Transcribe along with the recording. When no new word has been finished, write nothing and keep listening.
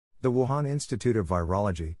The Wuhan Institute of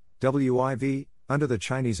Virology, WIV, under the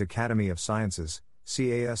Chinese Academy of Sciences,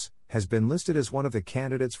 CAS, has been listed as one of the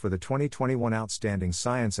candidates for the 2021 Outstanding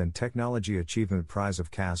Science and Technology Achievement Prize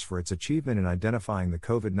of CAS for its achievement in identifying the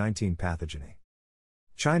COVID-19 pathogen.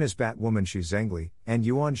 China's Batwoman Shi Zhengli and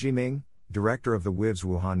Yuan Zhiming, director of the WIV's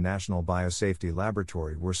Wuhan National Biosafety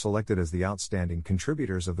Laboratory, were selected as the outstanding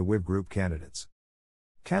contributors of the WIV group candidates.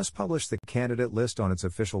 CAS published the candidate list on its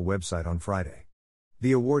official website on Friday.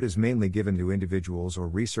 The award is mainly given to individuals or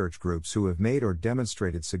research groups who have made or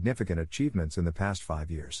demonstrated significant achievements in the past 5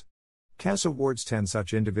 years. CAS awards 10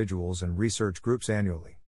 such individuals and research groups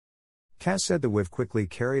annually. CAS said the WIV quickly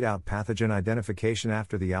carried out pathogen identification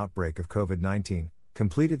after the outbreak of COVID-19,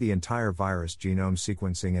 completed the entire virus genome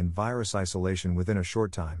sequencing and virus isolation within a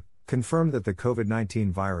short time, confirmed that the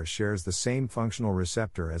COVID-19 virus shares the same functional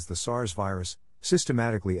receptor as the SARS virus,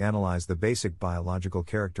 systematically analyzed the basic biological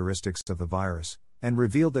characteristics of the virus, and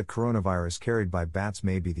revealed that coronavirus carried by bats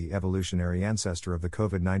may be the evolutionary ancestor of the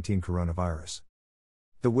COVID-19 coronavirus.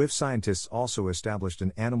 The WIV scientists also established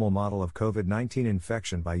an animal model of COVID-19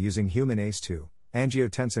 infection by using human ACE2,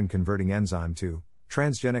 angiotensin-converting enzyme 2,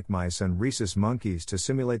 transgenic mice and rhesus monkeys to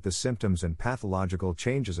simulate the symptoms and pathological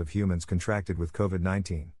changes of humans contracted with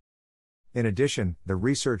COVID-19. In addition, the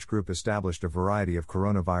research group established a variety of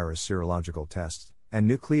coronavirus serological tests, and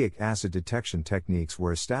nucleic acid detection techniques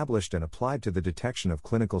were established and applied to the detection of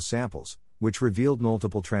clinical samples, which revealed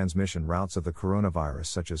multiple transmission routes of the coronavirus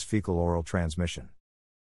such as fecal-oral transmission.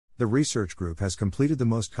 The research group has completed the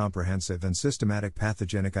most comprehensive and systematic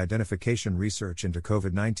pathogenic identification research into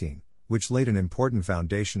COVID-19, which laid an important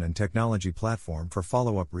foundation and technology platform for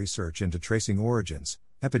follow-up research into tracing origins,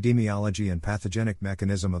 epidemiology and pathogenic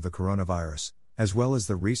mechanism of the coronavirus, as well as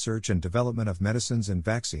the research and development of medicines and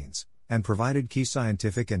vaccines, and provided key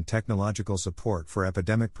scientific and technological support for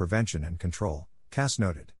epidemic prevention and control, CAS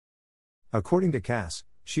noted. According to CAS,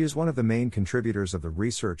 she is one of the main contributors of the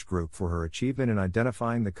research group for her achievement in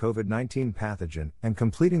identifying the COVID-19 pathogen and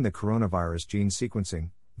completing the coronavirus gene sequencing,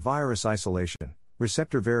 virus isolation,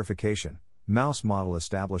 receptor verification, mouse model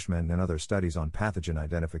establishment and other studies on pathogen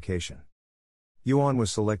identification. Yuan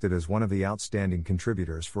was selected as one of the outstanding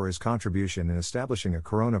contributors for his contribution in establishing a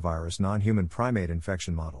coronavirus non-human primate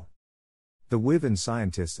infection model. The WIV and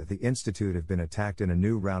scientists at the Institute have been attacked in a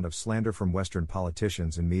new round of slander from Western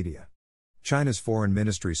politicians and media. China's foreign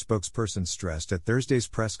ministry spokesperson stressed at Thursday's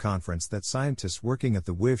press conference that scientists working at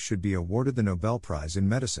the WIV should be awarded the Nobel Prize in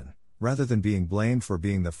Medicine, rather than being blamed for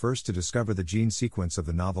being the first to discover the gene sequence of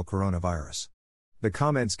the novel coronavirus. The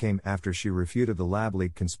comments came after she refuted the lab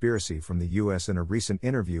leak conspiracy from the U.S. in a recent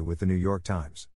interview with the New York Times.